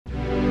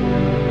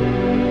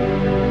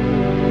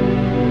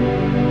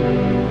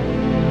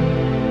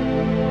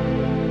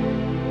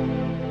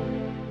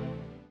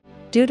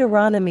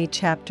Deuteronomy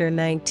chapter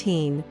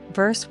 19,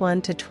 verse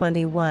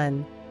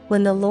 1-21.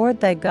 When the Lord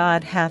thy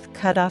God hath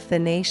cut off the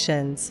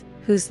nations,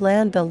 whose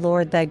land the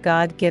Lord thy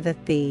God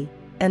giveth thee,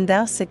 and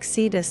thou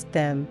succeedest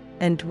them,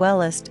 and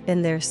dwellest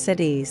in their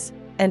cities,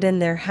 and in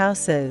their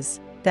houses,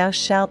 thou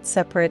shalt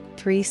separate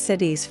 3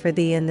 cities for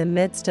thee in the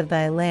midst of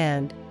thy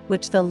land,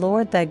 which the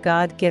Lord thy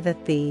God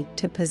giveth thee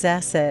to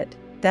possess it.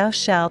 Thou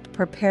shalt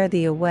prepare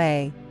thee a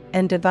way,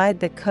 and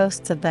divide the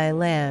coasts of thy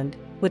land,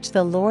 which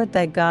the Lord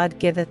thy God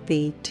giveth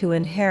thee to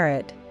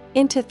inherit,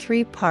 into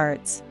 3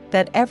 parts,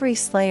 that every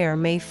slayer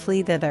may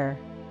flee thither.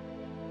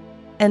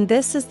 And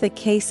this is the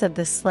case of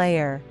the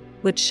slayer,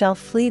 which shall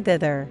flee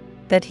thither,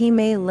 that he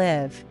may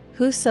live,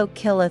 whoso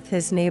killeth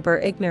his neighbor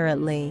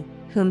ignorantly,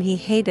 whom he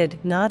hated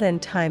not in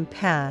time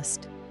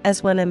past,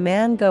 as when a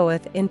man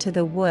goeth into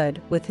the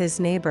wood with his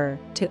neighbor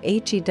to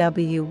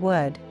hew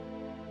wood,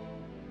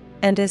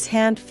 and his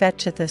hand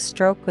fetcheth a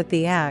stroke with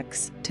the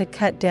axe to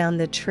cut down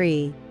the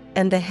tree,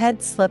 and the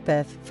head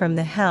slippeth from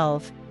the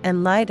helve,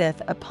 and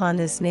lighteth upon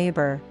his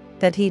neighbor,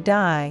 that he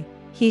die,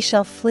 he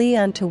shall flee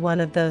unto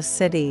one of those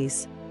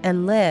cities,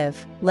 and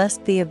live,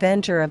 lest the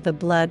avenger of the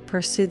blood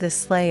pursue the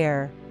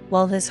slayer,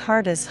 while his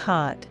heart is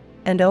hot,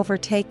 and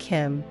overtake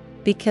him,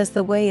 because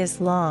the way is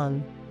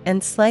long,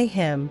 and slay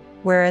him,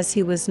 whereas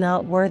he was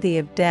not worthy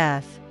of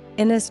death,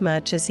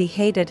 inasmuch as he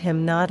hated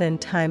him not in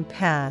time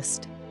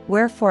past.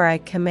 Wherefore I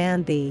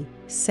command thee,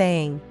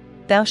 saying,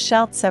 Thou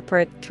shalt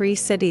separate 3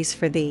 cities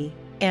for thee,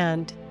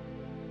 and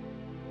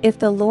if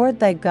the Lord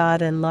thy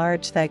God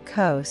enlarge thy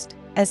coast,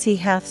 as he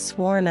hath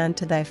sworn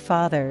unto thy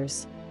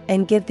fathers,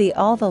 and give thee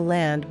all the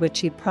land which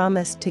he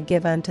promised to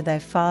give unto thy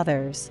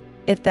fathers,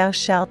 if thou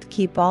shalt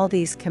keep all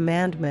these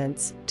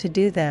commandments, to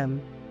do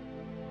them,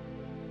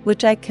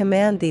 which I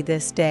command thee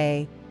this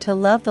day, to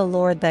love the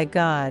Lord thy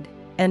God,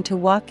 and to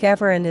walk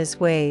ever in his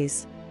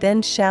ways,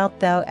 then shalt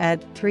thou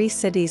add 3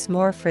 cities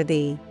more for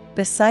thee,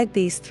 beside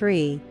these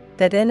 3,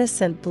 that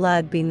innocent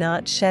blood be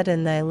not shed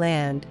in thy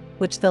land,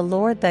 which the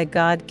Lord thy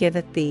God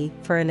giveth thee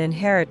for an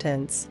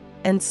inheritance,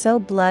 and so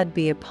blood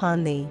be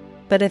upon thee.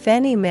 But if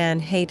any man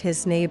hate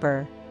his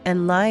neighbor,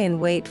 and lie in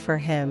wait for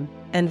him,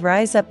 and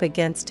rise up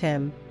against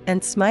him,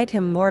 and smite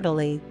him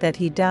mortally that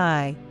he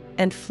die,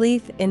 and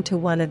fleeth into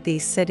one of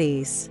these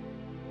cities,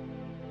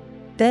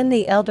 then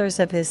the elders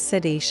of his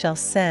city shall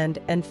send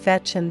and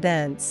fetch him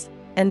thence,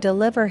 and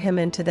deliver him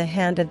into the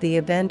hand of the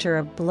avenger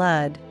of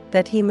blood,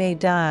 that he may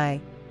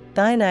die.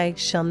 Thine eye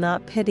shall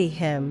not pity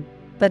him,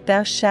 but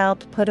thou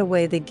shalt put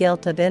away the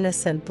guilt of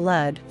innocent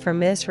blood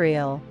from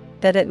Israel,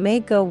 that it may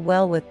go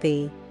well with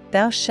thee.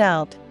 Thou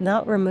shalt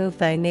not remove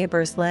thy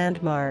neighbor's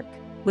landmark,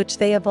 which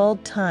they of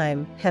old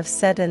time have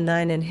set in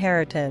thine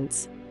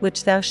inheritance,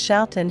 which thou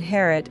shalt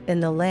inherit in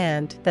the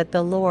land that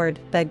the Lord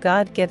thy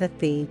God giveth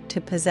thee to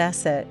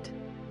possess it.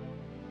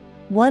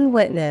 1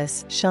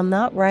 witness shall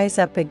not rise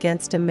up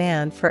against a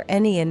man for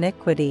any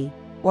iniquity,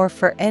 or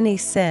for any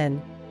sin,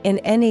 in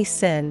any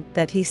sin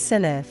that he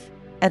sinneth,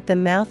 at the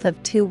mouth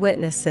of 2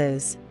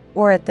 witnesses,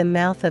 or at the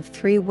mouth of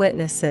 3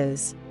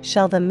 witnesses,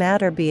 shall the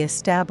matter be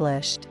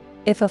established.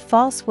 If a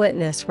false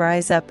witness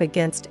rise up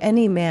against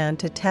any man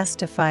to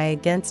testify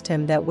against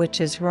him that which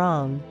is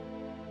wrong,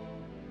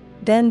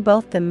 then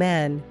both the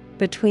men,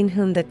 between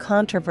whom the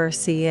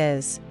controversy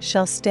is,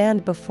 shall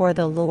stand before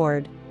the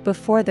Lord,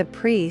 before the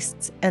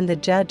priests and the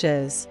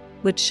judges,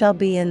 which shall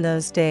be in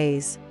those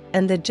days,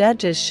 and the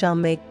judges shall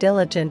make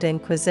diligent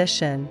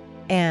inquisition,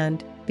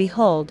 and,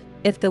 behold,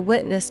 if the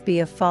witness be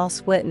a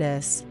false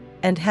witness,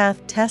 and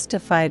hath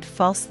testified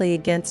falsely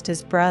against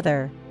his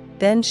brother,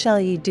 then shall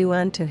ye do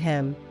unto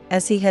him,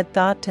 as he had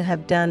thought to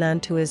have done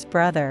unto his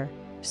brother,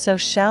 so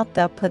shalt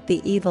thou put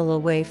the evil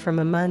away from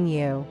among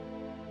you.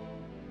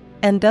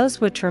 And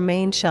those which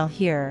remain shall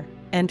hear,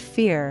 and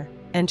fear,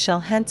 and shall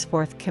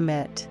henceforth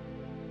commit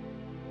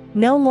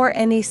no more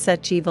any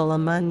such evil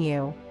among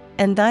you,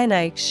 and thine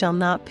eye shall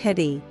not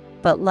pity,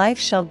 but life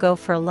shall go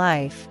for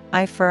life,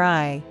 eye for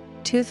eye,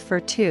 tooth for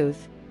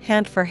tooth,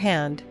 hand for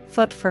hand,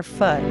 foot for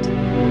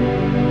foot.